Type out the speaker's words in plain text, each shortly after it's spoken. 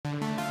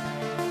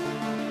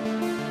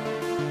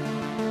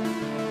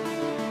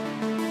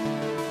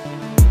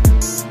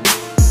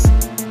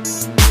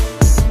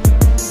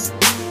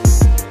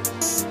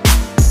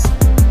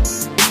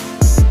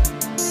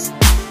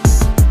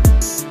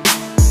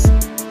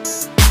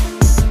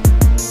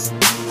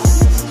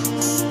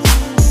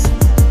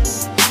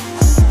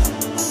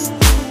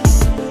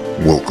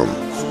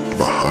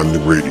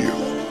Radio,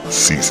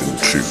 Season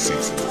 2.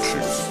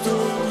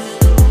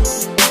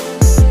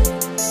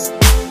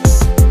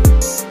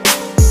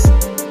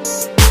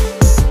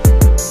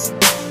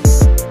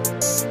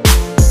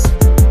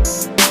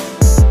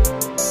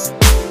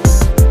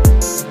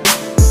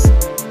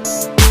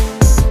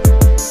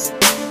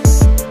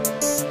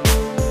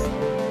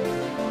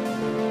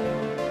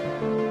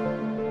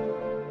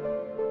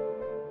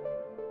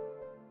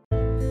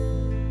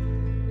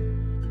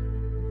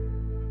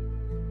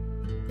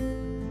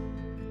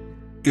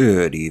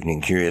 Good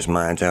evening, curious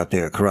minds out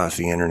there across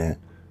the internet,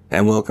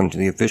 and welcome to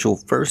the official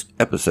first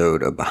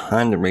episode of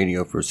Behind the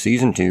Radio for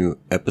Season 2,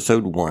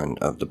 Episode 1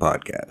 of the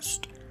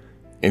podcast.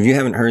 If you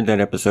haven't heard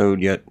that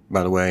episode yet,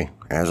 by the way,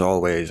 as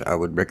always, I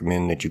would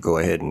recommend that you go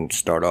ahead and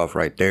start off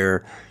right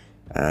there,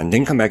 and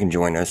then come back and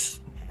join us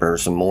for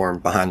some more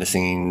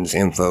behind-the-scenes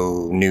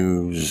info,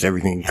 news,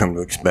 everything you come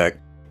to expect.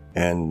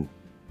 And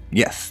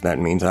yes, that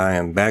means I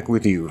am back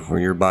with you for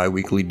your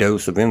bi-weekly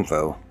dose of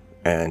info,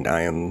 and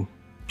I am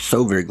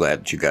so very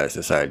glad that you guys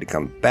decided to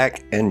come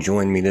back and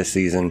join me this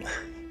season,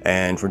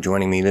 and for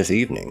joining me this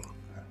evening.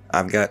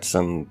 I've got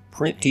some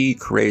pretty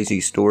crazy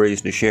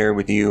stories to share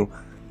with you,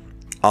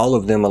 all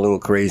of them a little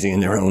crazy in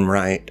their own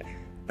right.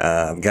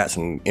 I've got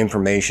some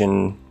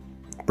information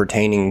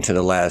pertaining to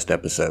the last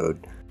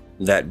episode,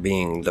 that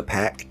being The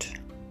Pact,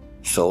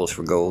 Souls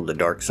for Gold, The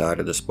Dark Side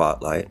of the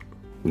Spotlight,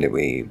 that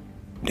we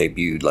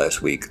debuted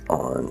last week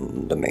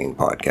on the main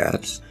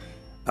podcast.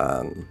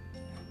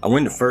 I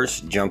wanted to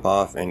first jump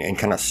off and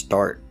kind of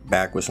start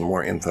back with some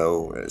more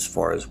info as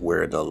far as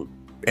where the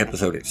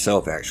episode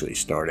itself actually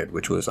started,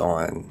 which was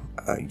on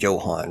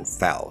Johann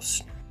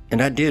Faust. And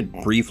I did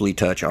briefly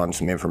touch on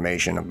some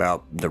information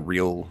about the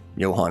real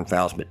Johann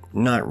Faust, but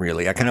not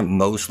really. I kind of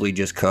mostly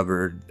just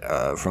covered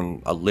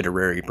from a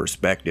literary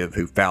perspective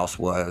who Faust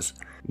was,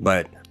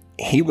 but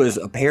he was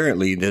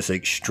apparently this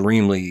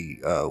extremely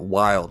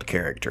wild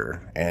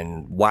character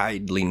and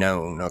widely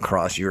known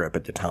across Europe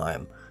at the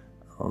time.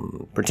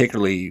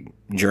 Particularly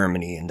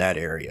Germany in that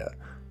area,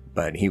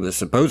 but he was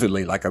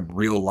supposedly like a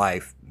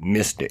real-life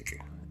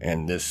mystic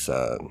and this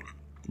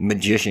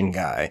magician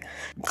guy,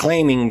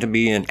 claiming to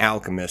be an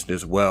alchemist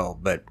as well,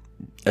 but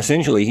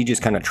essentially he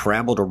just kind of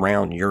traveled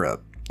around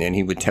Europe, and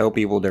he would tell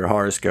people their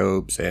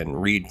horoscopes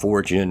and read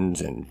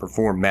fortunes and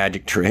perform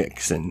magic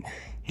tricks, and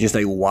just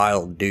a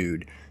wild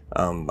dude.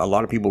 A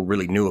lot of people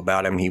really knew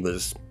about him.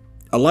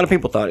 A lot of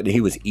people thought that he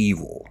was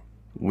evil,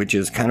 which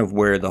is kind of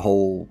where the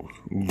whole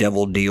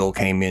devil deal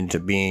came into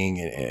being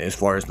as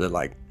far as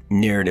the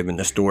narrative and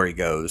the story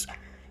goes.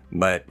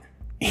 But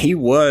he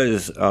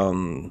was,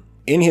 in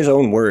his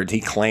own words, he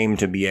claimed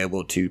to be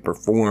able to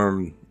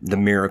perform the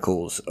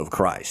miracles of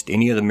Christ.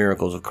 Any of the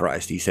miracles of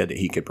Christ, he said that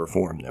he could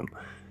perform them,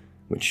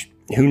 which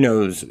who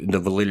knows the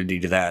validity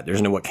to that.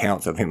 There's no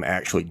accounts of him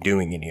actually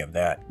doing any of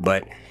that.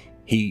 But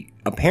he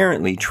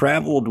apparently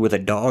traveled with a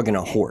dog and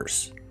a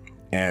horse,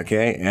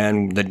 okay?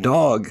 And the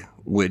dog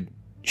would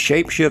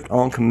shapeshift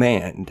on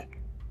command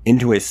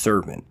into a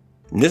servant.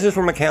 This is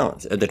from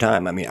accounts at the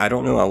time. I mean, I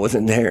don't know. I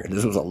wasn't there.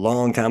 This was a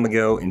long time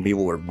ago, and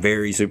people were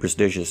very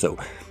superstitious. So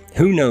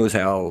who knows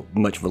how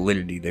much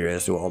validity there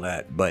is to all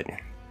that. But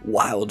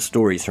wild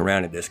stories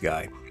surrounded this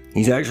guy.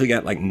 He's actually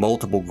got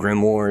multiple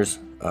grimoires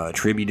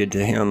attributed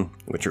to him,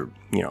 which are,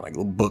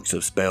 little books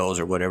of spells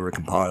or whatever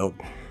compiled.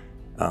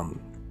 And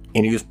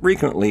he was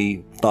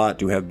frequently thought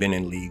to have been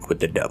in league with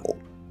the devil.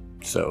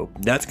 So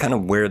that's kind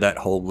of where that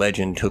whole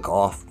legend took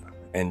off.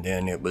 And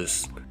then it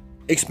was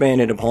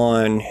expanded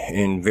upon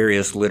in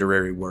various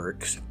literary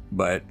works.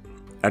 But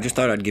I just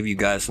thought I'd give you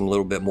guys some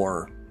little bit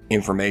more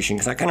information,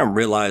 because I kind of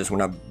realized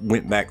when I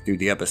went back through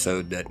the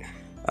episode that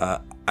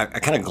I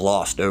kind of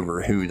glossed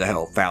over who the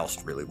hell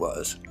Faust really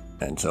was.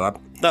 And so I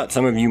thought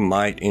some of you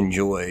might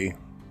enjoy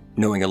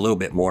knowing a little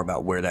bit more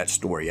about where that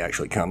story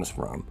actually comes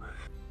from.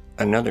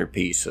 Another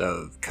piece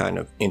of kind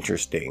of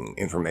interesting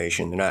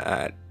information that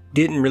I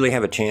didn't really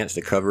have a chance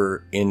to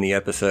cover in the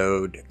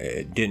episode.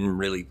 It didn't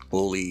really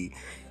fully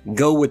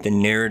go with the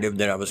narrative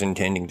that I was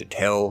intending to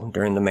tell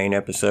during the main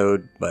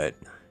episode, but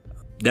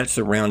that's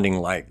surrounding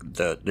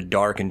the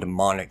dark and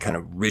demonic kind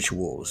of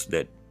rituals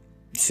that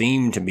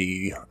seem to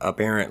be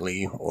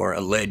apparently, or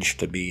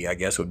alleged to be, I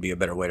guess would be a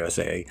better way to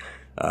say,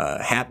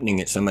 happening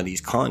at some of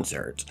these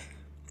concerts.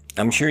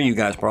 I'm sure you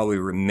guys probably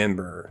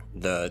remember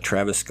the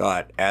Travis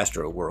Scott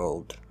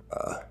Astroworld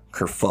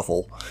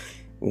kerfuffle,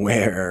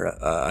 where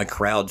a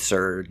crowd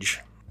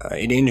surge,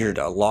 it injured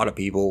a lot of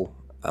people.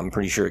 I'm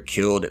pretty sure it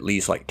killed at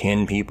least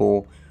 10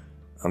 people.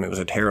 It was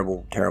a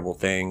terrible, terrible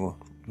thing.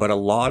 But a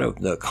lot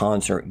of the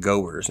concert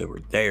goers that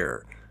were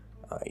there,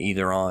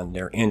 either on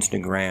their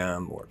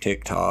Instagram or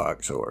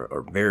TikToks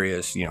or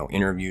various,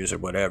 interviews or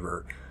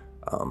whatever,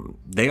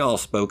 they all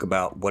spoke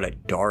about what a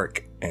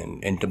dark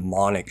and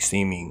demonic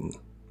seeming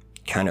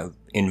kind of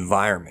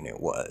environment it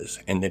was,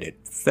 and that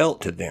it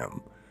felt to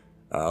them,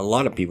 a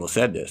lot of people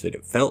said this, that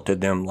it felt to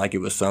them like it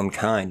was some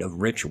kind of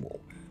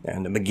ritual.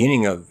 And the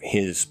beginning of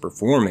his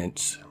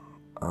performance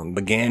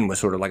began with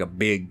sort of like a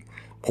big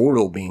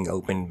portal being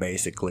opened,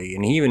 basically.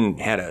 And he even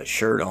had a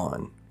shirt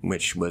on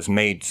which was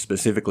made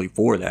specifically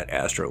for that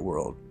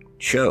Astroworld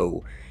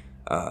show,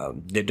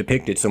 that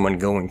depicted someone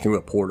going through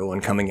a portal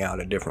and coming out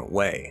a different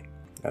way.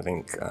 I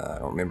think, I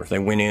don't remember if they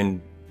went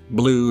in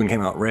blue and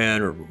came out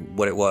red or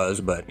what it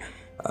was, but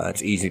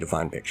it's easy to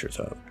find pictures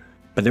of.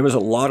 But there was a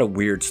lot of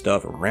weird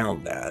stuff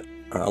around that.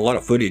 A lot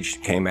of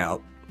footage came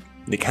out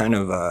that kind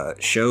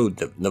of showed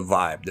the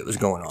vibe that was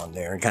going on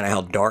there and kind of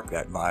how dark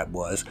that vibe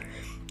was.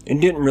 It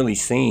didn't really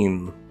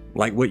seem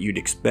like what you'd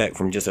expect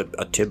from just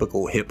a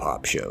typical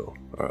hip-hop show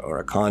or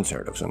a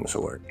concert of some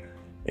sort.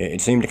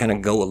 It seemed to kind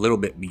of go a little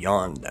bit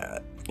beyond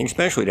that,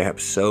 especially to have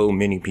so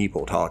many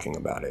people talking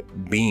about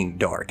it being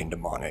dark and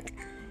demonic.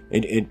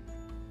 It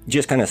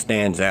just kind of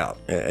stands out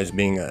as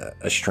being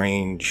a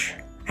strange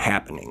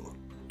happening.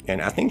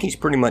 And I think he's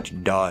pretty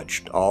much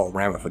dodged all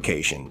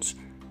ramifications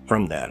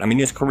from that. I mean,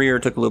 his career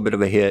took a little bit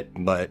of a hit,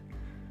 but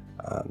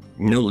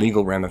no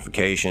legal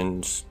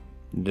ramifications.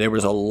 There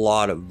was a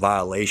lot of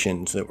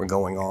violations that were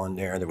going on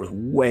there. There was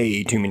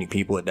way too many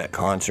people at that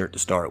concert to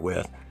start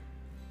with.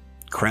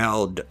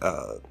 Crowd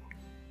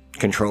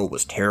control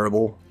was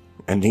terrible,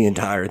 and the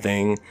entire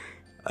thing,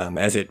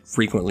 as it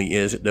frequently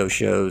is at those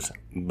shows,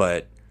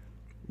 but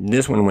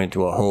this one went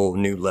to a whole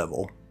new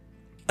level.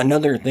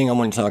 Another thing I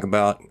want to talk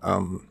about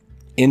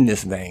in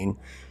this vein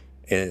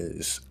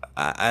is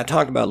I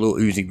talked about Lil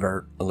Uzi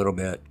Vert a little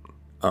bit,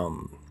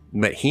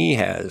 but he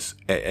has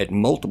at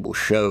multiple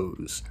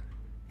shows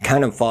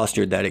kind of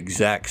fostered that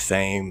exact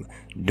same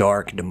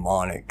dark,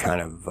 demonic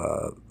kind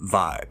of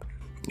vibe.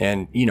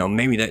 And, you know,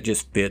 maybe that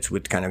just fits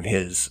with kind of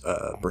his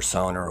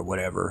persona or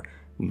whatever.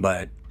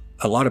 But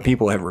a lot of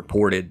people have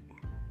reported,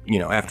 you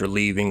know, after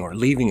leaving or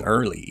leaving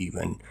early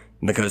even,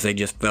 because they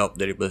just felt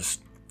that it was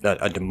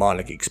a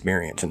demonic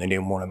experience and they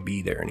didn't want to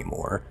be there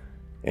anymore.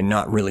 And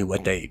not really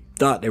what they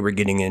thought they were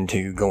getting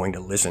into going to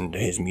listen to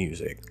his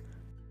music.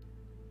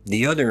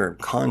 The other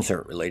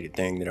concert-related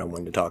thing that I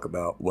wanted to talk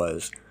about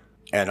was,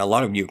 and a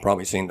lot of you have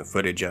probably seen the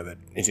footage of it,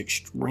 it's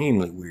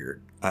extremely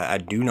weird. I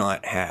do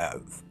not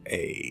have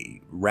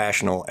a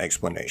rational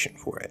explanation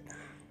for it.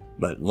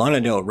 But Lana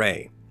Del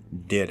Rey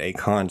did a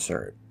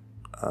concert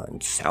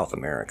in South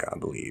America, I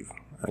believe.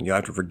 You'll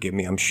have to forgive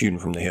me, I'm shooting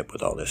from the hip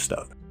with all this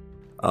stuff.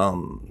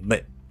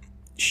 But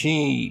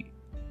she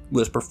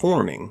was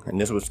performing,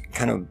 and this was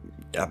kind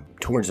of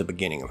towards the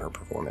beginning of her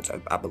performance,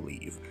 I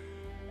believe.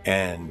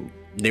 And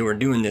they were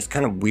doing this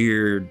kind of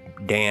weird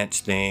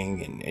dance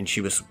thing, and she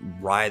was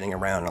writhing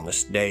around on the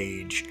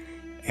stage.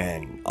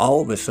 And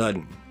all of a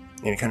sudden,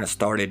 and it kind of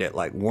started at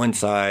like one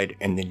side,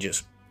 and then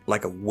just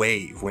like a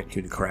wave went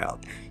through the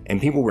crowd,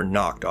 and people were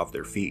knocked off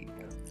their feet.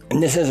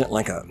 And this isn't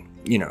like a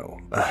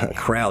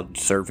crowd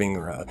surfing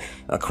or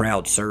a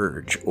crowd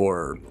surge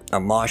or a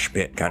mosh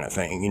pit kind of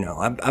thing. You know,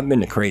 I've been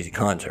to crazy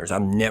concerts.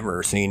 I've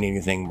never seen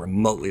anything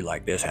remotely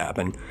like this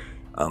happen.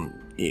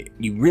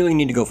 You really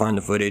need to go find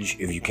the footage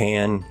if you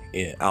can.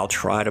 I'll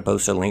try to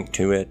post a link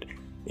to it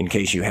in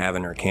case you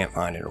haven't or can't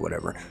find it or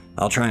whatever.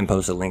 I'll try and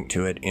post a link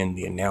to it in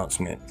the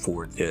announcement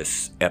for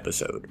this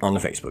episode on the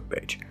Facebook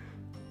page.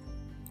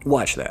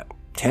 Watch that.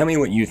 Tell me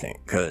what you think,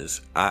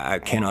 because I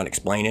cannot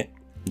explain it.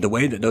 The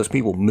way that those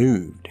people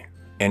moved,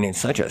 and in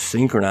such a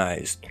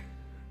synchronized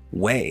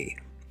way.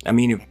 I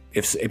mean,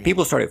 if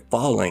people started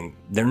falling,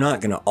 they're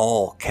not going to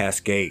all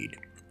cascade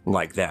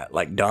like that,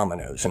 like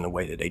dominoes in the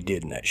way that they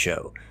did in that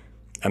show.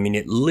 I mean,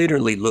 it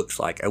literally looks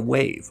like a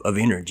wave of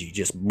energy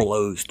just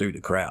blows through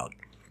the crowd.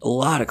 A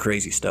lot of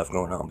crazy stuff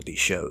going on with these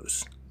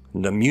shows.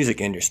 The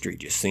music industry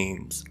just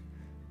seems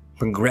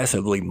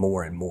progressively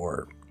more and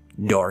more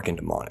dark and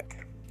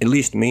demonic. At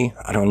least me.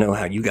 I don't know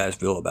how you guys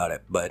feel about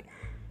it, but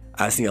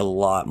I see a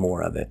lot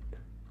more of it.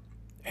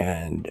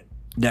 And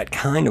that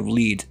kind of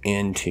leads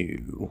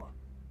into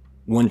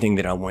one thing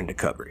that I wanted to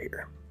cover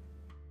here.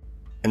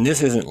 And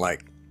this isn't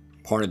like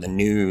part of the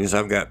news.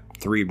 I've got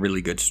 3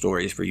 really good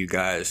stories for you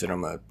guys that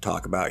I'm going to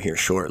talk about here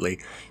shortly.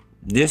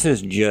 This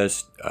is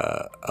just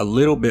a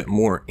little bit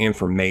more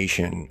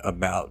information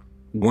about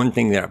one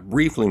thing that I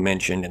briefly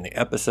mentioned in the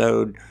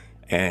episode,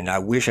 and I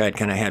wish I'd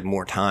kind of had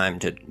more time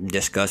to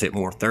discuss it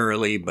more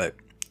thoroughly, but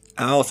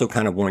I also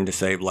kind of wanted to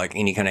save like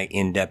any kind of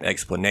in-depth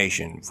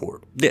explanation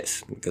for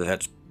this, because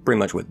that's pretty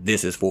much what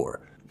this is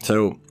for.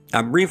 So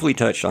I briefly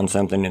touched on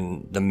something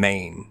in the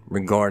main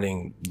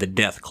regarding the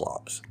death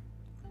clause,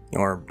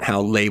 or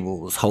how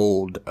labels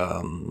hold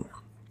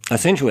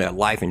essentially a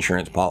life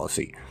insurance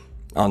policy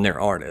on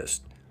their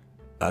artist.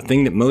 A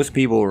thing that most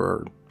people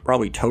are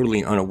probably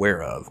totally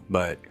unaware of,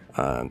 but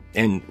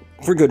and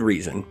for good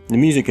reason. The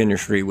music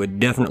industry would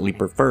definitely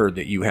prefer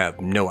that you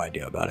have no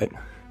idea about it.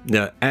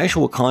 The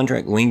actual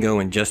contract lingo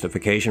and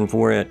justification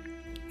for it,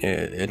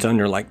 it's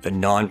under like the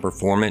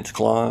non-performance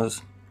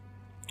clause,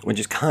 which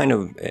is kind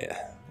of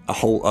a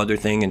whole other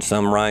thing in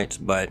some rights,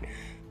 but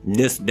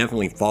this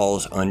definitely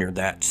falls under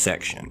that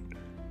section.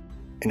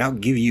 And I'll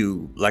give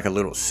you like a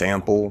little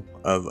sample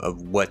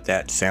of what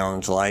that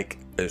sounds like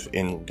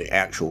in the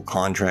actual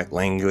contract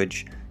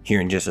language here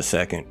in just a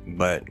second.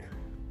 But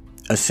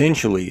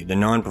essentially, the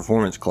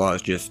non-performance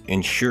clause just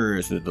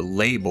ensures that the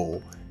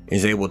label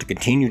is able to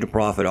continue to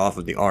profit off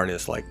of the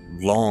artist like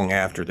long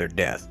after their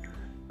death.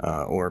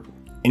 or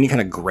any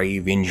kind of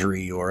grave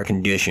injury or a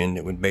condition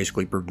that would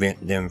basically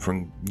prevent them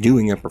from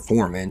doing a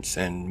performance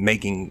and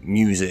making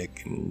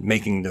music and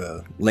making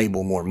the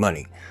label more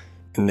money.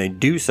 And they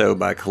do so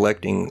by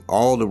collecting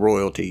all the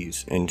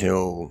royalties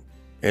until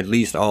at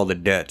least all the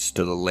debts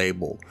to the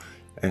label.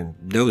 And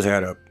those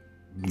add up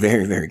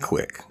very, very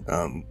quick.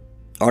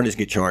 Artists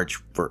get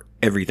charged for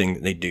everything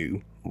that they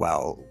do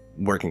while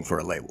working for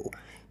a label.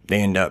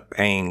 They end up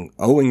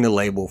owing the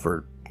label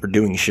for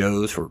doing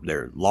shows, for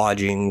their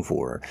lodging,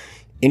 for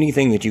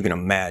anything that you can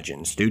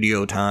imagine.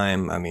 Studio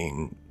time. I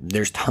mean,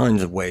 there's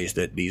tons of ways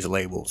that these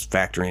labels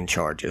factor in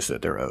charges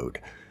that they're owed,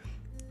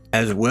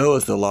 as well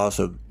as the loss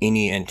of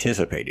any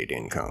anticipated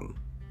income.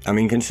 I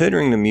mean,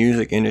 considering the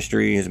music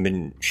industry has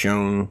been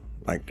shown,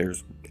 like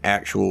there's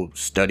actual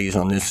studies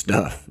on this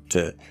stuff,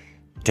 to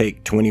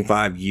take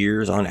 25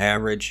 years on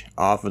average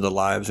off of the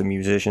lives of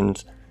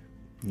musicians,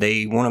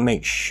 they want to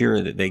make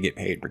sure that they get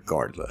paid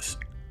regardless.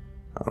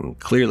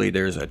 Clearly,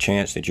 there's a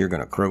chance that you're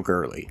going to croak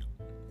early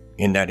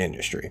in that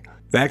industry.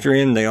 Factor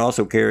in, they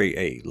also carry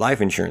a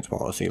life insurance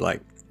policy,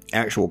 like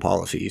actual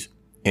policies,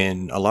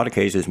 in a lot of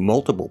cases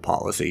multiple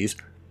policies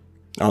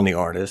on the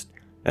artist,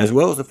 as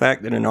well as the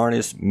fact that an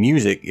artist's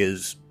music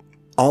is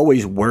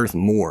always worth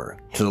more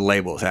to the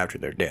labels after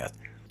their death.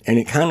 And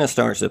it kind of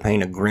starts to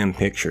paint a grim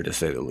picture, to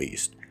say the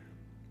least.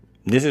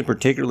 This is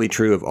particularly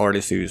true of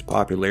artists whose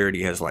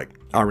popularity has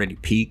already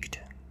peaked.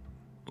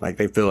 Like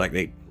they feel like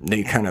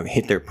they kind of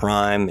hit their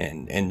prime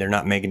and they're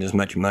not making as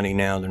much money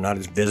now. They're not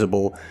as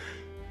visible.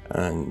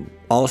 And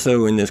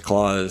also in this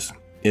clause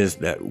is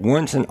that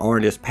once an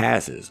artist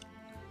passes,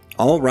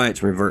 all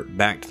rights revert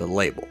back to the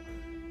label.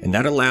 And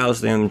that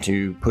allows them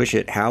to push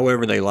it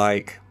however they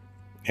like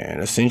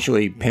and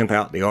essentially pimp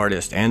out the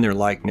artist and their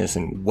likeness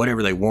and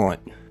whatever they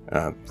want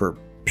for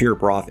pure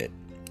profit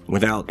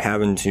without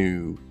having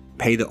to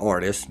pay the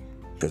artist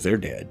because they're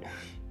dead.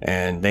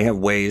 And they have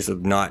ways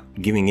of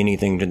not giving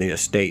anything to the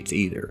estates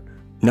either.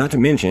 Not to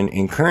mention,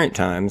 in current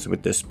times,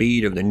 with the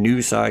speed of the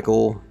news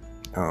cycle,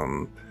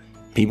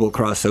 people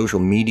across social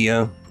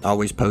media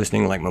always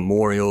posting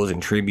memorials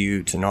and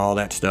tributes and all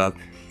that stuff,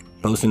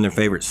 posting their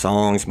favorite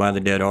songs by the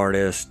dead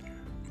artist.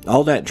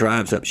 All that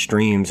drives up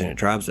streams and it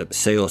drives up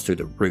sales through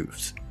the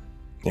roofs.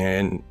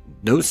 And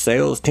those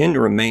sales tend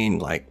to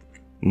remain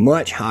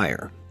much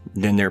higher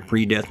than their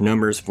pre-death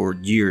numbers for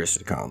years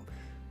to come.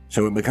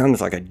 So it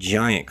becomes like a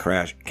giant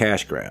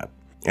cash grab.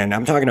 And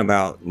I'm talking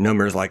about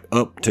numbers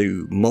up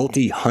to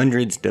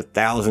multi-hundreds to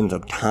thousands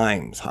of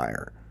times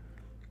higher.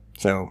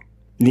 So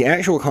the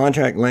actual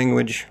contract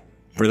language,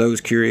 for those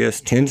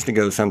curious, tends to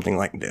go something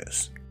like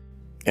this.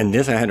 And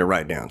this I had to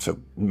write down, so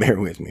bear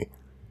with me.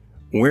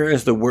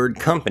 Whereas the word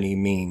company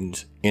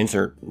means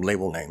insert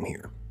label name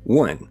here.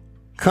 1.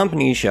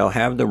 Companies shall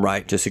have the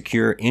right to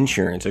secure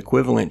insurance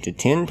equivalent to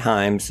 10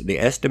 times the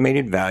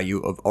estimated value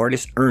of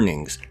artist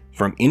earnings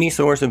from any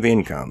source of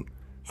income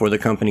for the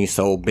company's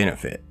sole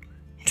benefit.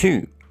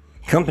 2.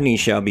 Companies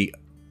shall be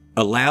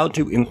allowed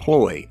to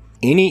employ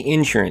any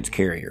insurance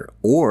carrier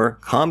or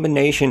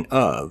combination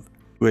of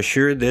to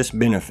assure this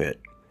benefit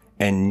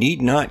and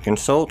need not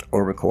consult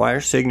or require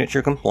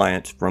signature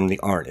compliance from the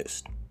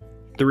artist.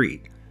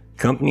 3.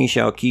 Company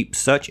shall keep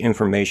such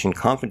information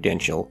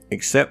confidential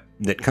except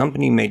that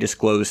company may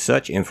disclose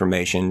such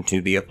information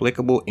to the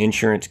applicable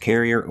insurance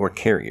carrier or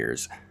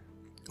carriers,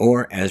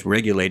 or as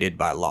regulated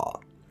by law.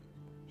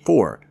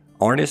 4.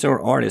 Artist or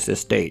artist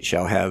estate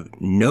shall have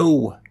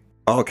no,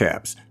 all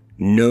caps,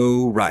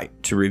 no right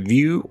to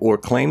review or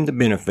claim the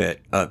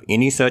benefit of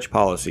any such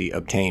policy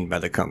obtained by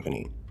the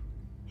company.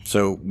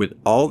 So with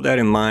all of that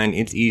in mind,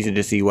 it's easy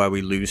to see why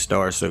we lose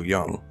stars so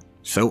young,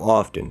 so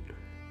often,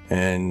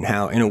 and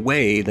how in a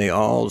way they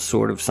all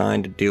sort of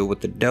signed a deal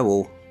with the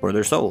devil for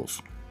their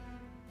souls.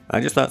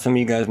 I just thought some of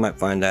you guys might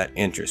find that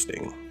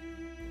interesting.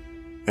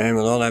 And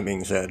with all that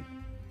being said,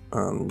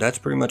 that's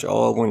pretty much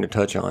all I'm going to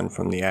touch on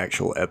from the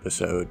actual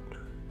episode.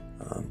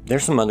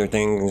 There's some other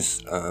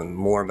things,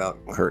 more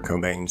about Kurt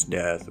Cobain's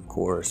death, of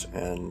course,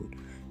 and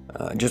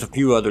just a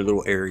few other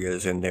little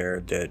areas in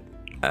there that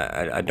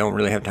I don't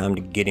really have time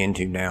to get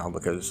into now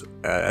because,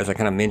 as I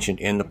kind of mentioned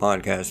in the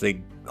podcast,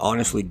 they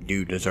honestly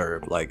do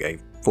deserve a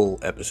full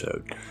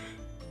episode.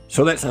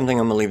 So that's something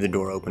I'm going to leave the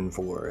door open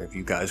for if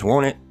you guys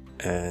want it,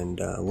 and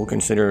we'll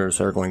consider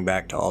circling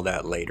back to all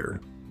that later.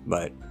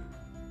 But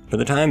for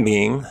the time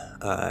being,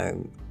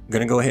 I'm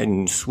going to go ahead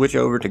and switch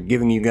over to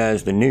giving you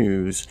guys the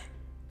news,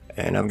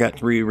 and I've got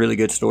 3 really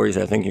good stories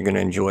I think you're going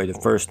to enjoy. The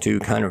first 2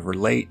 kind of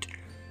relate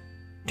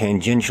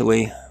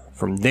tangentially.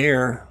 From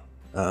there,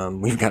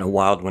 we've got a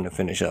wild one to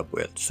finish up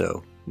with,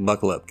 so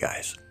buckle up,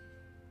 guys.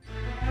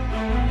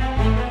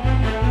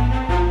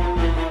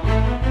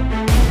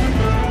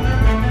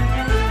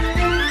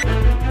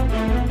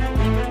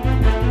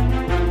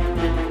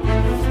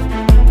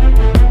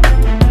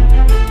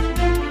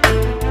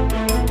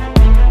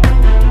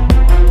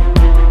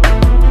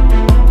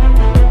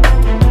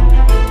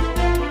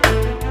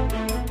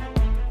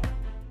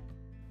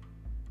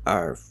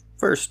 Our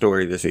first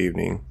story this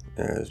evening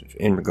is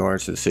in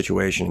regards to the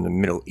situation in the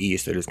Middle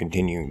East that is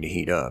continuing to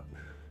heat up.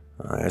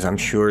 As I'm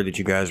sure that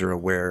you guys are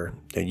aware,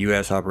 the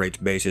U.S. operates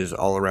bases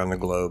all around the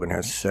globe and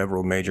has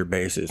several major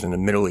bases in the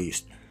Middle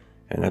East,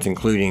 and that's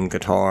including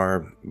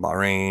Qatar,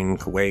 Bahrain,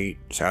 Kuwait,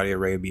 Saudi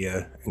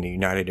Arabia, and the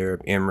United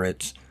Arab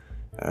Emirates,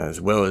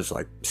 as well as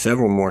like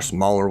several more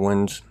smaller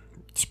ones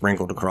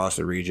sprinkled across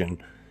the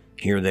region,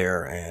 here,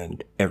 there,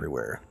 and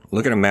everywhere.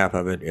 Look at a map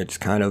of it, it's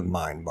kind of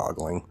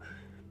mind-boggling.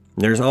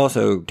 There's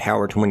also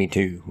Tower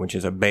 22, which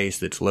is a base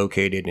that's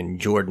located in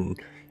Jordan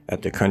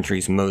at the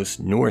country's most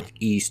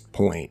northeast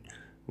point,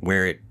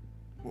 where it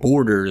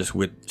borders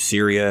with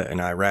Syria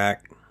and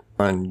Iraq.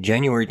 On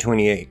January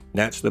 28,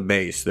 that's the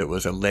base that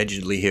was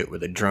allegedly hit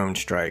with a drone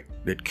strike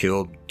that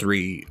killed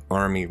 3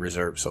 Army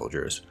Reserve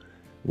soldiers.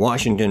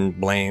 Washington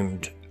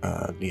blamed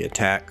the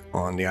attack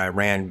on the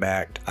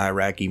Iran-backed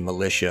Iraqi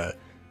militia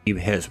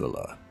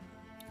Hezbollah,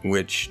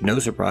 which, no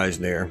surprise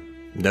there,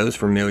 those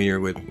familiar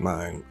with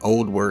my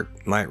old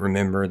work might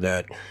remember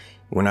that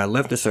when I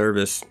left the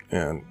service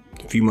a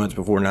few months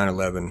before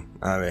 9/11,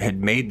 I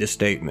had made the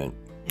statement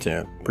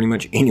to pretty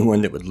much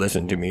anyone that would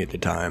listen to me at the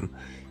time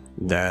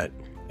that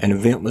an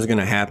event was going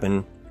to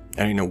happen.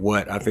 I didn't know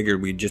what. I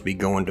figured we'd just be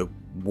going to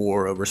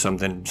war over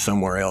something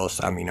somewhere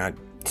else. I mean, I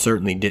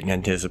certainly didn't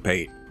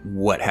anticipate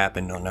what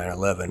happened on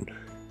 9/11,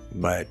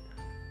 but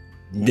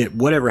that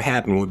whatever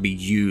happened would be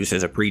used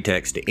as a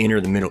pretext to enter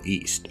the Middle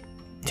East,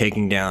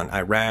 taking down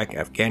Iraq,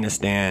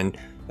 Afghanistan,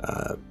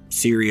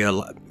 Syria,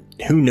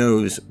 who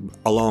knows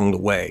along the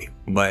way,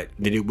 but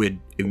that it would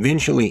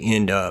eventually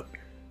end up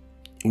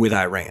with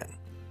Iran.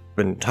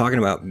 Been talking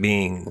about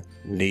being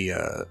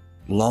the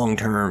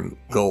long-term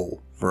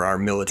goal for our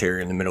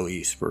military in the Middle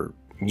East for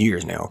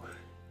years now,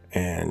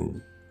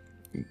 and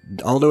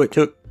although it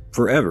took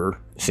forever,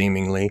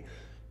 seemingly,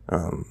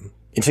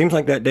 it seems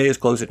like that day is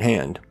close at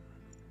hand.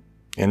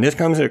 And this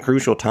comes at a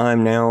crucial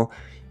time now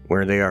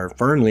where they are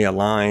firmly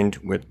aligned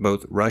with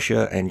both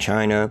Russia and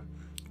China,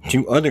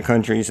 2 other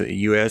countries that the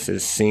U.S.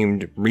 has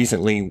seemed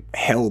recently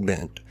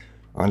hell-bent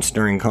on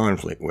stirring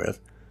conflict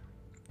with.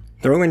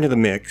 Throw into the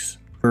mix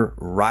her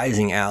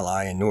rising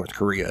ally in North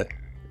Korea,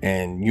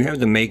 and you have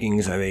the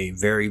makings of a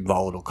very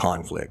volatile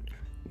conflict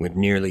with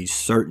nearly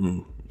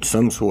certain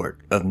some sort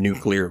of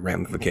nuclear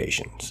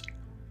ramifications.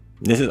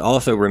 This is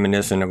also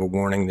reminiscent of a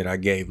warning that I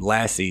gave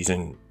last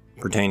season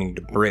pertaining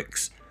to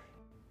BRICS,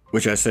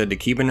 which I said to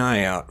keep an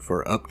eye out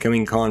for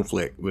upcoming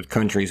conflict with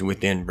countries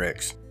within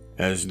BRICS,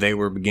 as they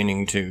were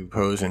beginning to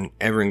pose an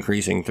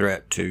ever-increasing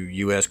threat to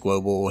U.S.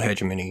 global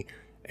hegemony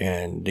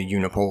and the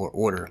unipolar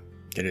order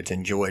that it's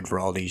enjoyed for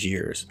all these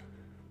years.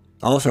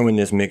 Also in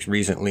this mix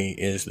recently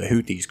is the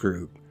Houthis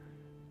group,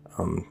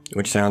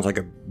 which sounds like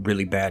a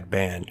really bad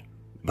band,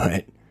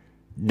 but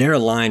they're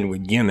aligned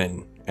with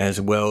Yemen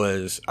as well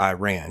as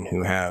Iran,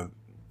 who have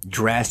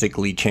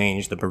drastically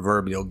changed the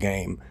proverbial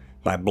game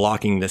by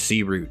blocking the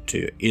sea route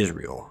to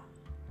Israel.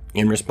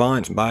 In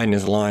response, Biden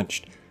has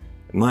launched,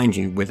 mind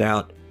you,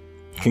 without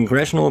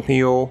congressional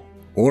appeal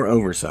or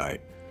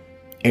oversight,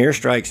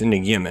 airstrikes into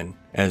Yemen,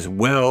 as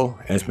well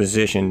as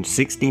positioned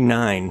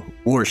 69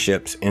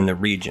 warships in the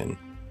region.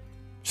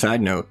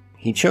 Side note,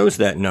 he chose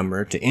that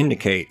number to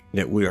indicate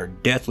that we are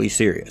deathly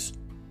serious,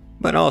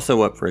 but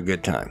also up for a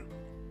good time.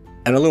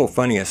 And a little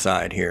funny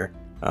aside here,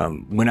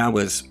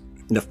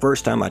 the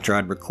first time I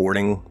tried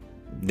recording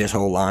this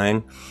whole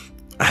line,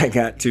 I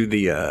got to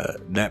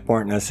that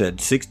part and I said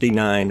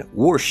 69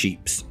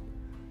 warships,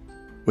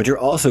 which are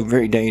also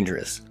very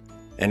dangerous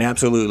and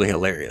absolutely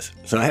hilarious.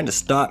 So I had to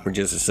stop for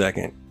just a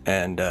second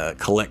and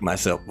collect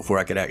myself before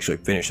I could actually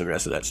finish the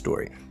rest of that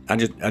story. I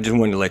just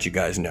wanted to let you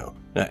guys know.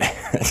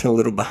 That's a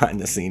little behind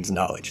the scenes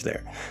knowledge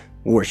there.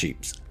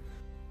 Warships.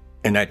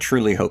 And I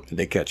truly hope that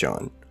they catch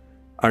on.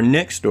 Our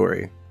next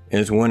story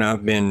is one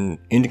I've been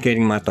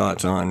indicating my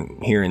thoughts on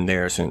here and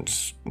there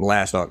since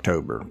last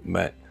October,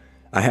 but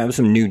I have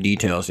some new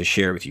details to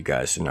share with you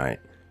guys tonight.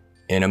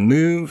 In a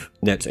move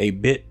that's a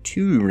bit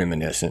too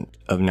reminiscent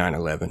of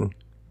 9/11,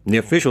 the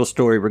official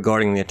story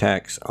regarding the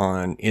attacks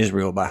on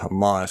Israel by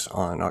Hamas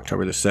on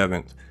October the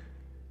 7th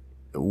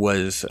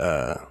was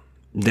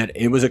that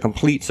it was a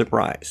complete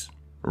surprise,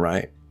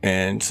 right?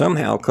 And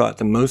somehow caught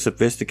the most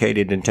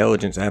sophisticated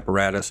intelligence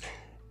apparatus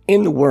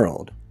in the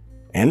world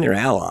and their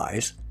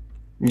allies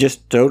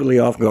just totally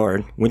off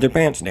guard with their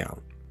pants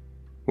down.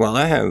 While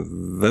I have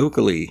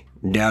vocally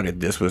doubted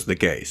this was the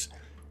case,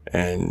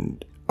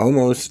 and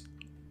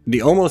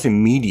the almost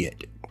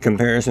immediate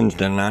comparisons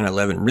to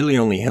 9/11 really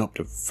only helped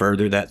to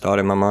further that thought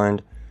in my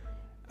mind,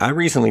 I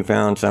recently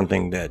found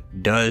something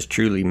that does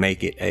truly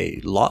make it a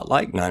lot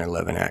like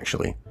 9/11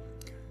 actually.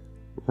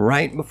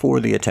 Right before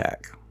the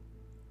attack,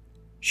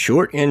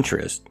 short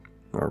interest,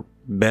 or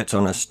bets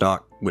on a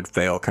stock would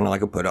fail, kind of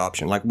like a put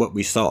option, like what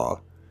we saw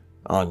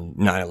on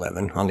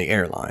 9/11 on the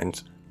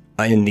airlines,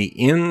 in the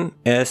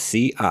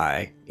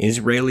MSCI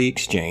Israeli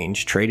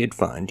Exchange Traded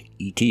Fund,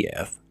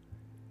 ETF,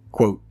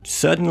 quote,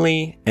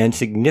 suddenly and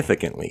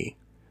significantly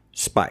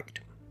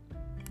spiked.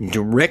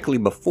 Directly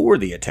before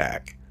the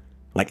attack,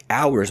 like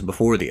hours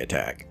before the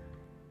attack,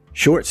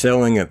 short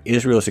selling of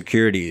Israel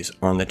securities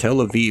on the Tel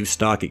Aviv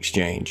Stock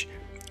Exchange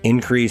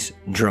increased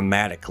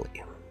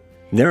dramatically,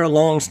 There are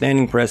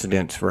long-standing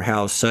precedents for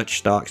how such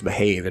stocks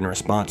behave in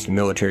response to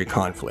military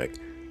conflict,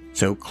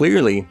 so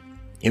clearly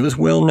it was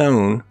well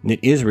known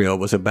that Israel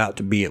was about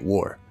to be at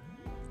war.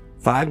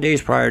 5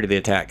 days prior to the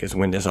attack is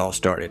when this all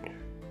started,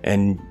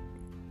 and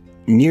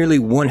nearly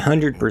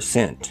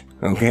 100%,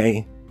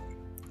 okay?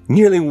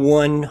 Nearly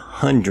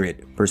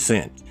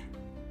 100%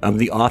 of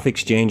the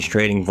off-exchange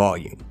trading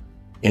volume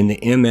in the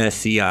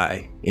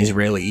MSCI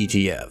Israeli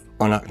ETF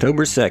on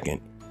October 2nd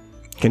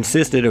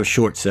consisted of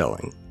short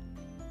selling,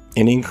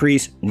 and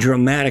increased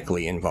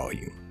dramatically in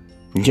volume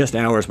just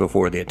hours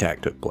before the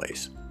attack took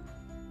place.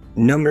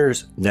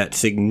 Numbers that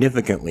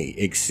significantly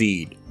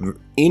exceed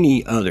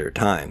any other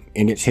time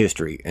in its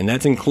history, and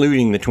that's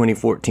including the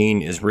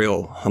 2014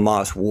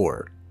 Israel-Hamas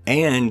war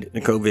and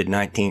the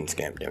COVID-19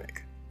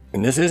 scamdemic.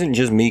 And this isn't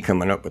just me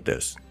coming up with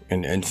this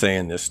and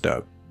saying this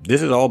stuff.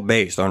 This is all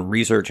based on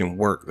research and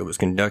work that was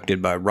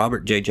conducted by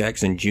Robert J.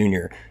 Jackson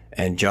Jr.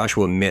 and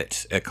Joshua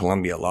Mitz at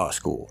Columbia Law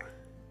School.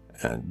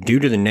 Due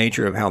to the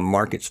nature of how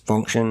markets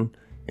function,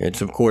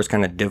 it's of course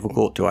kind of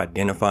difficult to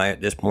identify at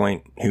this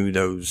point who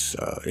those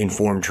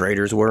informed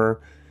traders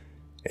were.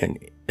 And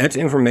that's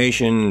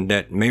information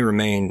that may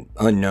remain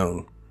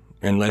unknown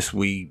unless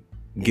we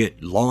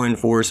get law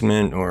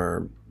enforcement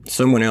or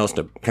someone else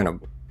to kind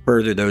of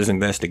further those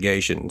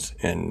investigations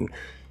and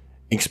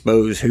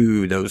expose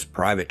who those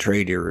private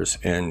traders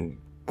and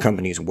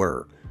companies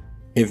were.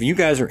 If you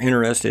guys are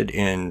interested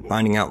in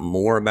finding out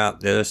more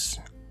about this,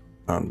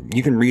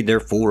 you can read their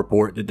full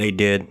report that they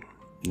did.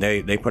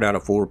 They put out a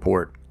full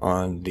report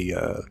on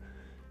the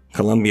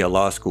Columbia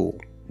Law School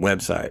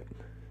website.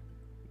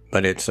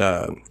 But it's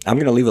I'm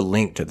going to leave a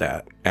link to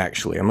that,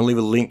 actually. I'm going to leave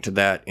a link to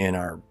that in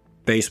our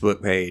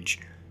Facebook page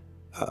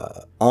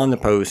on the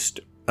post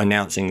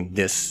announcing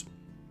this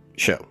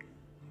show.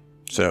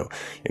 So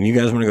if you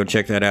guys want to go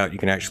check that out, you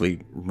can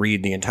actually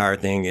read the entire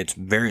thing. It's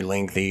very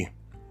lengthy,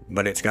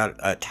 but it's got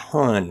a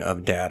ton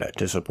of data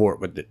to support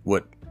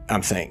what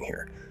I'm saying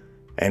here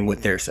and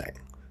what they're saying.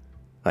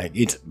 Like,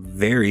 it's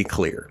very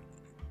clear.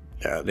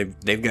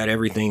 They've got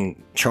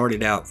everything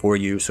charted out for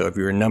you, so if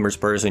you're a numbers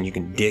person, you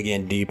can dig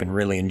in deep and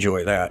really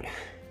enjoy that.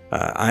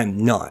 I'm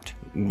not,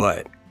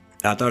 but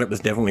I thought it was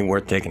definitely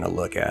worth taking a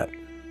look at.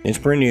 It's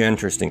pretty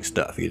interesting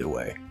stuff either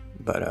way.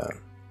 But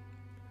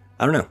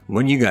I don't know.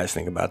 What do you guys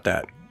think about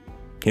that?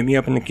 Hit me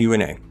up in the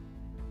Q&A.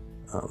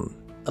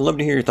 I'd love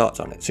to hear your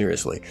thoughts on it,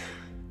 seriously,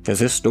 because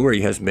this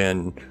story has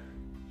been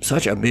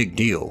such a big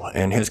deal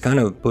and has kind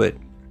of put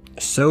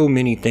so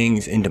many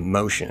things into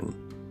motion.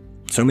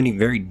 So many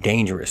very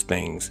dangerous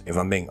things, if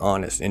I'm being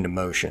honest, into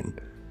motion,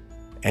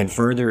 and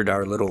furthered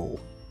our little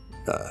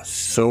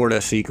sort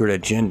of secret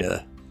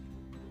agenda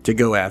to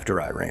go after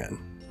Iran.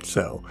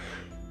 So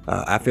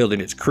I feel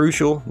that it's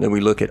crucial that we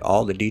look at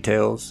all the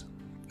details.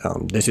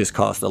 This has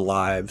cost the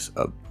lives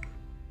of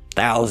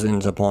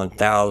thousands upon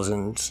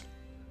thousands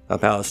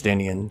of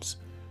Palestinians,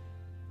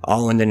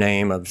 all in the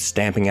name of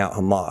stamping out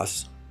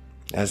Hamas,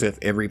 as if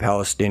every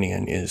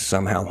Palestinian is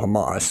somehow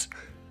Hamas,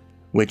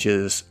 which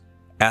is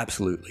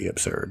absolutely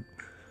absurd.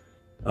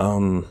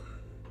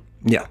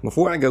 Yeah,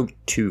 before I go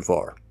too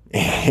far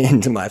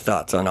into my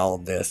thoughts on all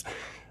of this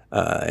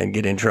and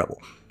get in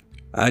trouble,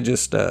 I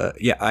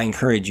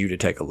encourage you to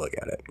take a look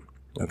at it.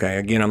 Okay,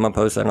 again, I'm going to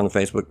post that on the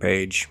Facebook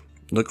page.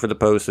 Look for the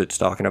post that's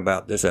talking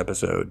about this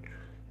episode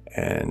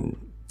and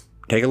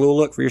take a little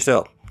look for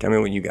yourself. Tell me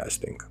what you guys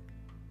think.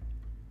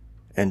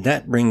 And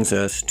that brings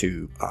us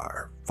to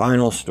our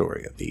final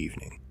story of the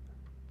evening.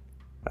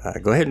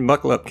 Go ahead and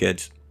buckle up,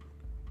 kids.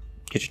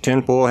 Get your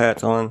tinfoil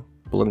hats on.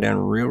 Pull them down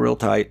real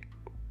tight.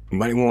 You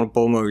might even want to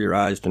pull them over your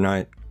eyes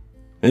tonight.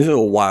 This is a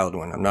wild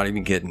one. I'm not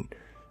even kidding.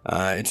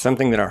 It's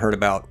something that I heard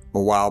about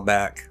a while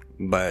back,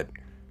 but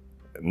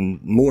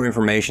more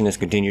information has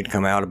continued to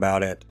come out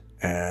about it,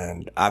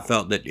 and I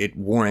felt that it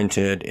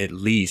warranted at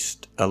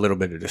least a little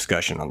bit of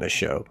discussion on this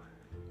show.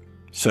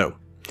 So,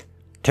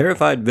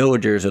 terrified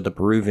villagers of the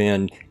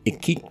Peruvian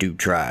Iquitu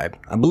tribe.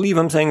 I believe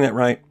I'm saying that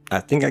right.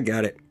 I think I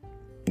got it.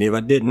 If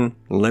I didn't,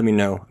 let me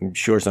know. I'm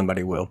sure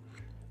somebody will.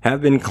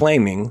 Have been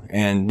claiming,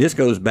 and this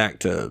goes back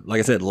to, like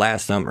I said,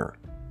 last summer,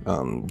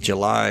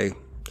 July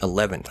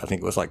 11th, I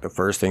think it was like the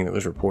first thing that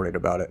was reported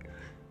about it,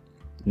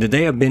 that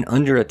they have been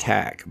under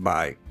attack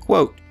by,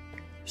 quote,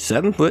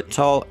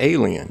 7-foot-tall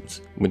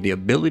aliens with the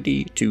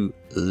ability to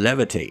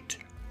levitate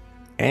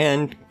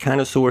and kind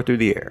of soar through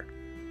the air.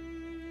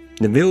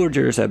 The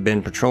villagers have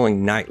been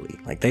patrolling nightly.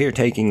 Like, they are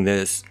taking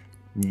this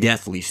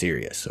deathly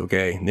serious,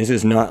 okay? This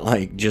is not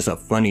like just a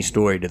funny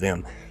story to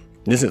them.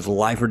 This is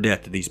life or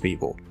death to these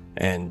people,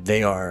 and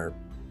they are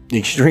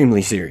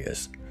extremely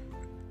serious.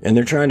 And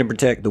they're trying to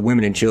protect the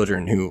women and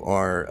children who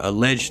are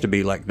alleged to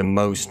be like the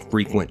most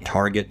frequent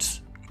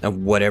targets of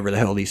whatever the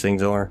hell these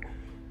things are.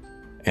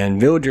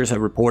 And villagers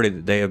have reported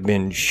that they have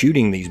been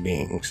shooting these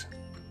beings,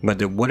 but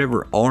that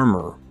whatever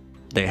armor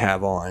they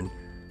have on,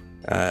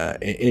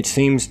 it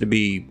seems to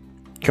be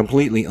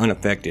completely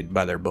unaffected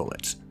by their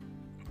bullets.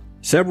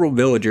 Several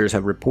villagers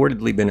have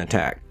reportedly been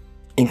attacked,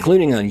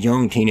 including a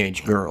young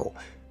teenage girl,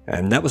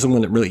 and that was the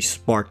one that really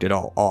sparked it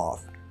all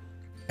off.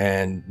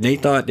 and they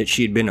thought that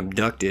she had been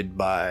abducted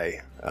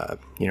by,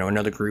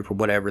 another group or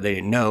whatever. They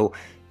didn't know,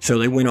 so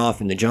they went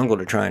off in the jungle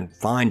to try and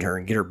find her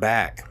and get her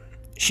back.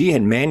 She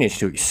had managed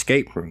to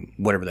escape from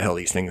whatever the hell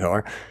these things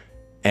are,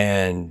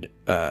 and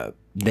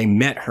they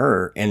met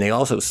her, and they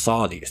also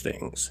saw these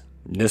things.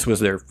 This was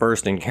their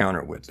first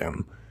encounter with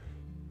them,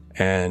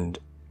 and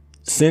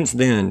since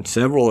then,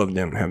 several of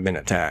them have been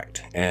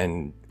attacked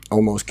and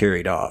almost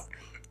carried off.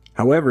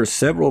 However,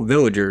 several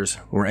villagers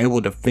were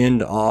able to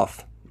fend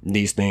off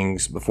these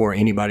things before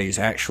anybody's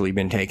actually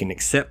been taken,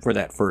 except for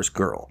that first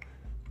girl.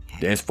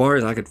 As far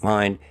as I could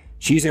find,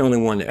 she's the only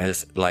one that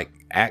has,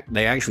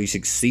 they actually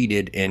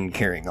succeeded in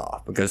carrying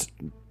off, because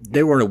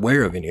they weren't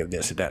aware of any of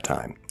this at that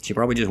time. She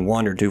probably just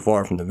wandered too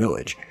far from the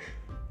village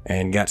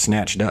and got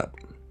snatched up.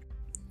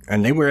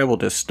 And they were able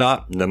to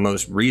stop the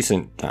most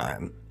recent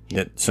time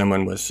that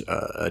someone was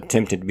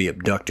attempted to be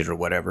abducted or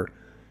whatever,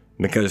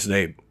 because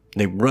they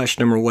rushed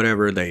them or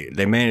whatever.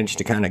 They managed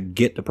to kind of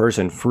get the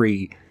person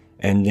free,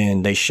 and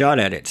then they shot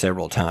at it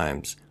several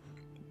times.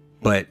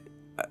 But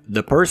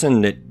the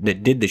person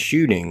that did the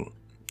shooting,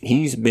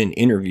 he's been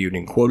interviewed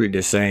and quoted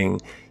as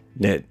saying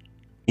that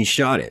he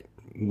shot it,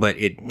 but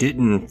it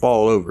didn't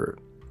fall over.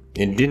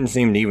 It didn't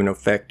seem to even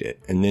affect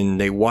it. And then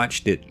they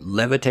watched it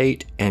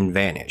levitate and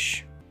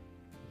vanish.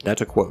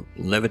 That's a quote,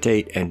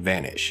 levitate and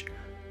vanish.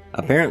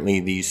 Apparently,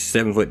 these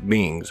 7-foot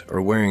beings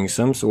are wearing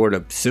some sort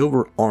of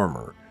silver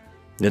armor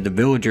that the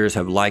villagers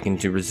have likened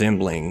to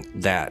resembling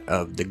that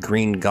of the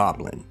Green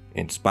Goblin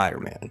in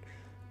Spider-Man,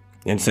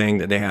 and saying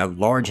that they have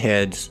large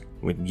heads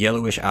with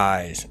yellowish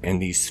eyes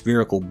and these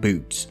spherical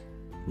boots.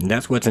 And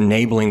that's what's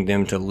enabling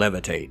them to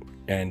levitate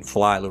and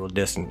fly little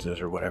distances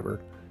or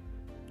whatever.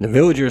 The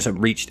villagers have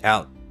reached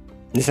out.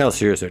 This is how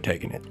serious they're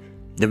taking it.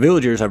 The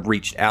villagers have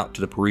reached out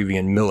to the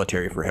Peruvian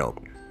military for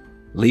help,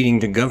 leading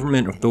to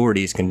government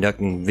authorities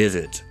conducting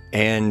visits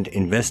and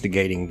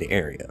investigating the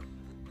area.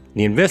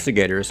 The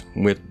investigators,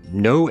 with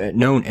no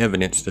known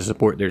evidence to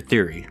support their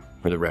theory,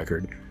 for the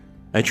record,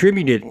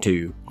 attributed it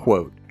to,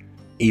 quote,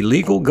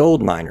 illegal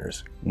gold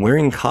miners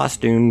wearing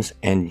costumes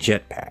and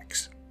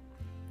jetpacks.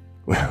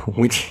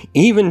 Which,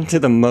 even to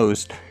the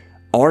most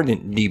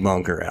ardent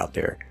debunker out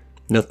there,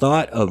 the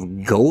thought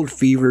of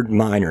gold-fevered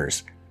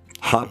miners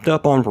hopped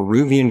up on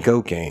Peruvian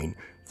cocaine,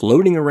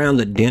 floating around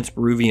the dense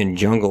Peruvian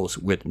jungles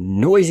with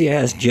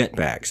noisy-ass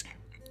jetpacks,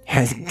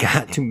 has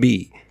got to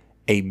be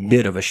a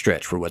bit of a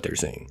stretch for what they're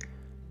seeing.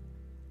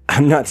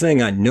 I'm not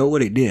saying I know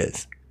what it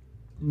is,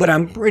 but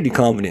I'm pretty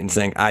confident in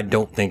saying I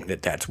don't think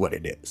that that's what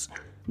it is.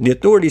 The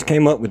authorities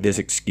came up with this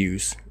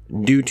excuse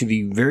due to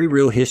the very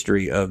real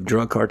history of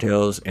drug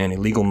cartels and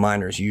illegal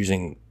miners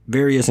using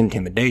various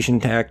intimidation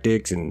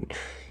tactics and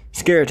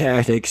scare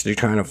tactics to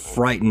try to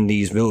frighten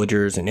these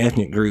villagers and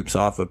ethnic groups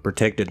off of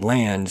protected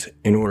lands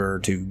in order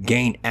to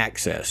gain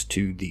access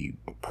to the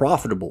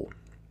profitable,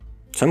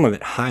 some of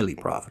it highly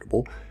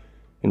profitable,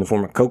 in the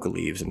form of coca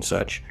leaves and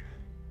such,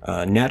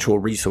 natural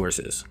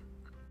resources.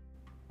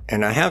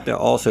 And I have to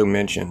also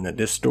mention that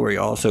this story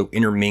also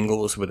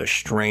intermingles with a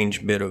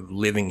strange bit of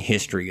living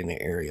history in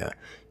the area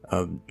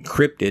of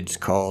cryptids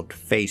called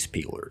face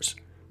peelers.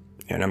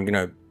 And I'm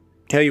going to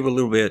tell you a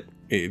little bit.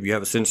 If you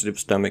have a sensitive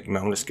stomach, you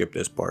might want to skip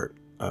this part.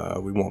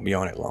 We won't be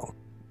on it long.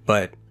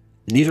 But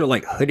these are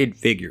like hooded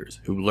figures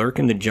who lurk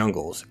in the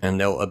jungles,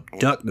 and they'll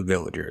abduct the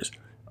villagers,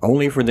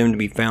 only for them to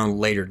be found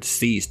later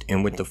deceased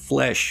and with the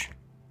flesh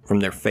from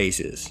their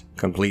faces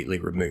completely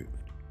removed.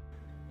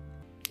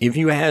 If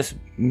you ask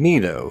me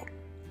though,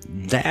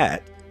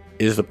 that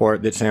is the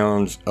part that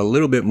sounds a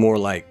little bit more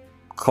like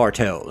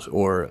cartels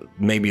or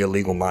maybe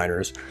illegal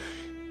miners,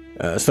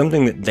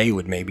 something that they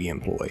would maybe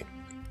employ,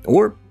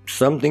 or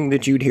something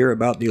that you'd hear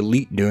about the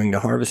elite doing to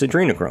harvest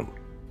adrenochrome.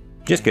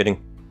 Just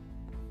kidding.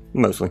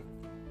 Mostly.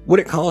 What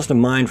it calls to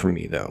mind for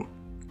me though,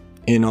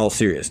 in all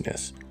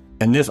seriousness,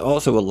 and this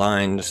also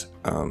aligns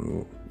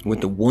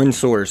with the one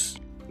source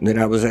that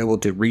I was able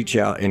to reach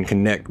out and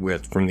connect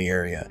with from the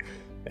area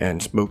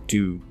and spoke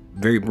to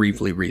very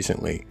briefly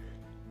recently.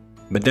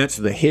 But that's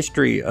the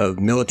history of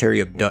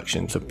military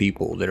abductions of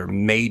people that are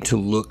made to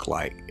look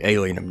like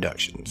alien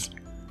abductions.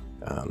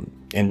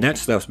 And that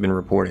stuff's been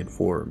reported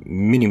for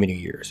many, many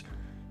years,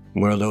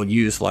 where they'll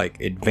use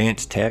like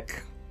advanced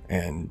tech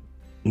and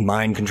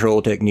mind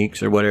control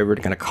techniques or whatever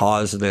to kind of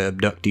cause the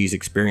abductees'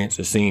 experience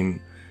to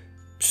seem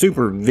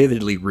super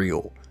vividly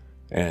real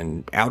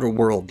and outer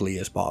worldly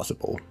as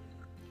possible.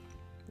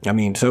 I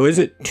mean, so is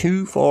it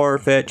too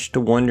far-fetched to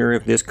wonder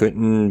if this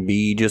couldn't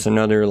be just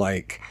another,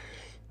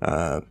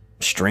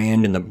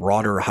 strand in the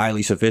broader,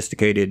 highly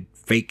sophisticated,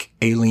 fake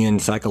alien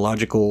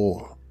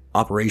psychological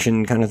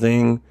operation kind of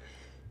thing?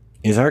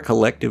 Is our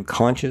collective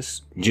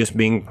conscious just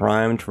being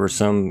primed for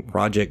some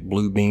Project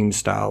Bluebeam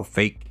style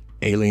fake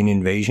alien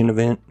invasion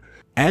event?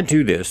 Add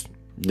to this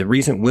the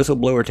recent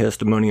whistleblower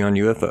testimony on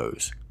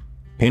UFOs,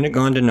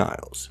 Pentagon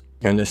denials,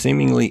 and the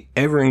seemingly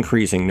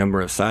ever-increasing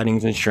number of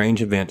sightings and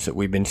strange events that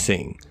we've been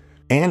seeing,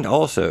 and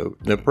also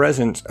the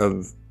presence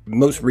of,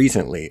 most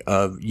recently,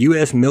 of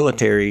U.S.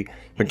 military,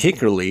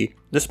 particularly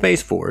the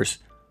Space Force,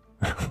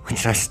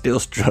 which I still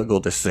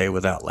struggle to say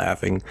without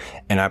laughing,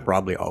 and I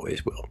probably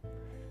always will.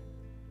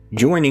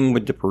 Joining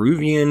with the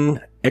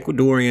Peruvian,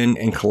 Ecuadorian,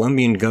 and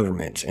Colombian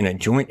governments in a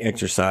joint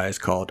exercise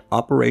called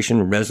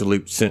Operation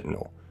Resolute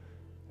Sentinel.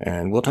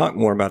 And we'll talk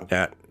more about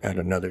that at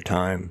another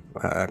time.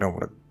 I don't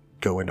want to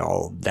go into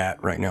all of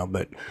that right now,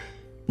 but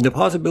the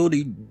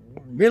possibility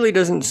really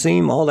doesn't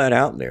seem all that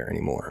out there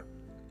anymore.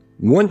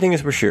 One thing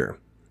is for sure,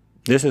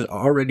 this has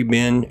already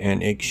been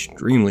an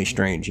extremely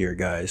strange year,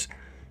 guys.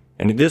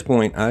 And at this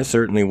point, I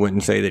certainly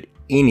wouldn't say that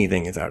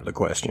anything is out of the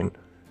question.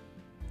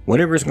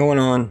 Whatever is going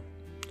on,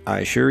 I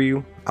assure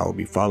you, I will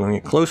be following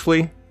it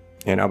closely,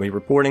 and I'll be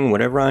reporting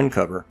whatever I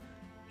uncover,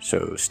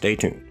 so stay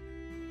tuned.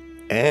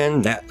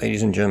 And that,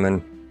 ladies and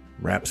gentlemen,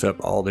 wraps up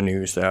all the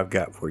news that I've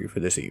got for you for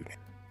this evening.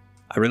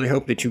 I really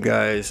hope that you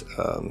guys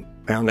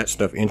found that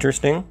stuff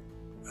interesting.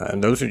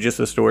 Those are just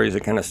the stories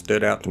that kind of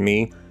stood out to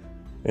me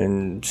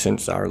and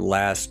since our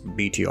last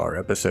BTR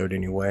episode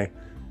anyway.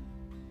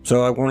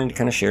 So I wanted to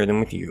kind of share them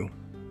with you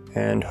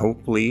and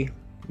hopefully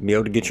be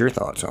able to get your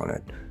thoughts on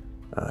it.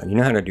 You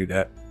know how to do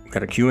that.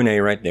 Got a Q&A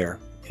right there.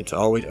 It's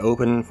always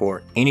open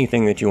for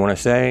anything that you want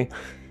to say.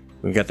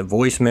 We've got the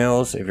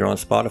voicemails. If you're on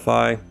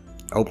Spotify,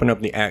 open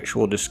up the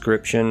actual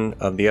description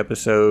of the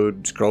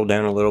episode, scroll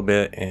down a little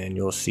bit, and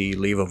you'll see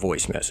leave a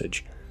voice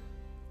message.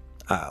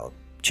 I'll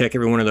check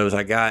every one of those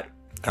I got.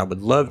 I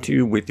would love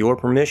to, with your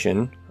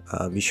permission,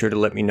 be sure to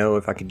let me know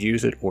if I could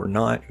use it or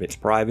not. If it's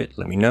private,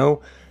 let me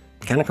know.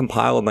 Kind of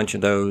compile a bunch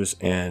of those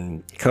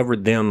and cover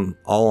them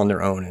all on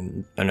their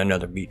own in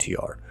another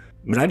BTR.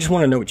 But I just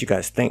want to know what you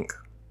guys think.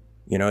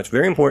 You know, it's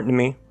very important to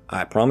me.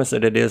 I promise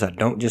that it is. I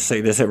don't just say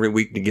this every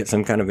week to get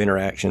some kind of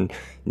interaction.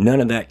 None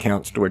of that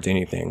counts towards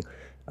anything.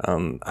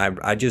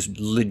 I just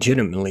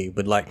legitimately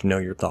would like to know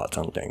your thoughts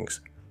on things.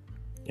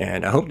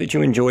 And I hope that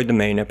you enjoyed the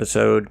main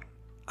episode.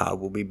 I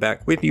will be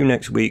back with you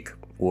next week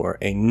for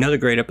another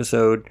great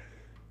episode.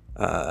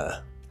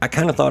 I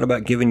kind of thought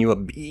about giving you a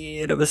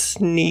bit of a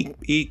sneak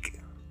peek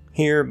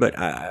here, but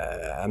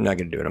I'm not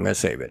going to do it. I'm going to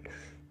save it.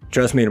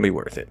 Trust me, it'll be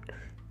worth it.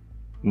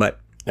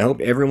 But I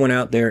hope everyone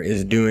out there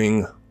is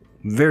doing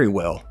very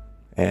well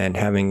and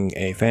having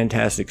a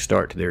fantastic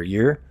start to their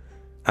year.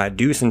 I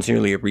do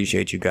sincerely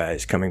appreciate you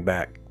guys coming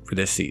back for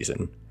this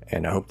season,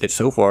 and I hope that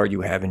so far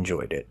you have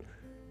enjoyed it.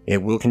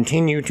 It will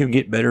continue to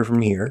get better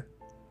from here.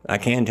 I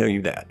can tell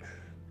you that.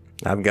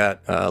 I've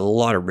got a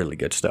lot of really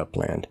good stuff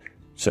planned.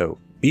 So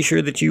be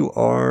sure that you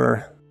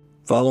are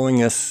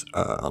following us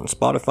on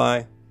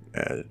Spotify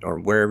or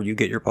wherever you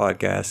get your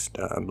podcast.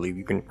 I believe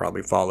you can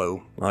probably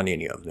follow on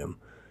any of them.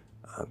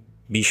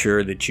 Be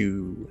sure that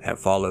you have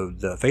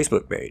followed the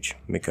Facebook page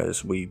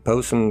because we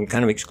post some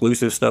kind of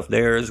exclusive stuff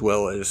there as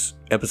well as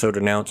episode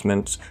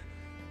announcements.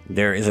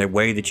 There is a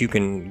way that you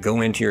can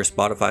go into your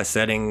Spotify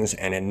settings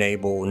and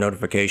enable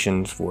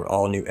notifications for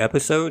all new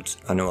episodes.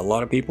 I know a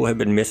lot of people have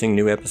been missing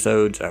new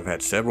episodes. I've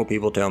had several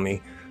people tell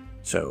me.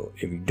 So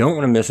if you don't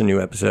want to miss a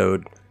new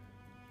episode,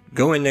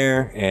 go in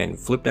there and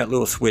flip that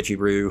little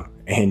switcheroo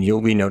and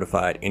you'll be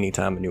notified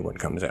anytime a new one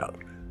comes out.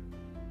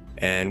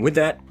 And with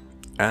that,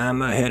 I'm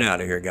gonna head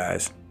out of here,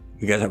 guys.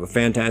 You guys have a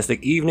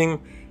fantastic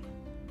evening,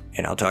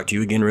 and I'll talk to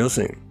you again real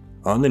soon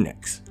on the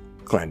next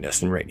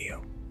Clandestine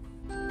Radio.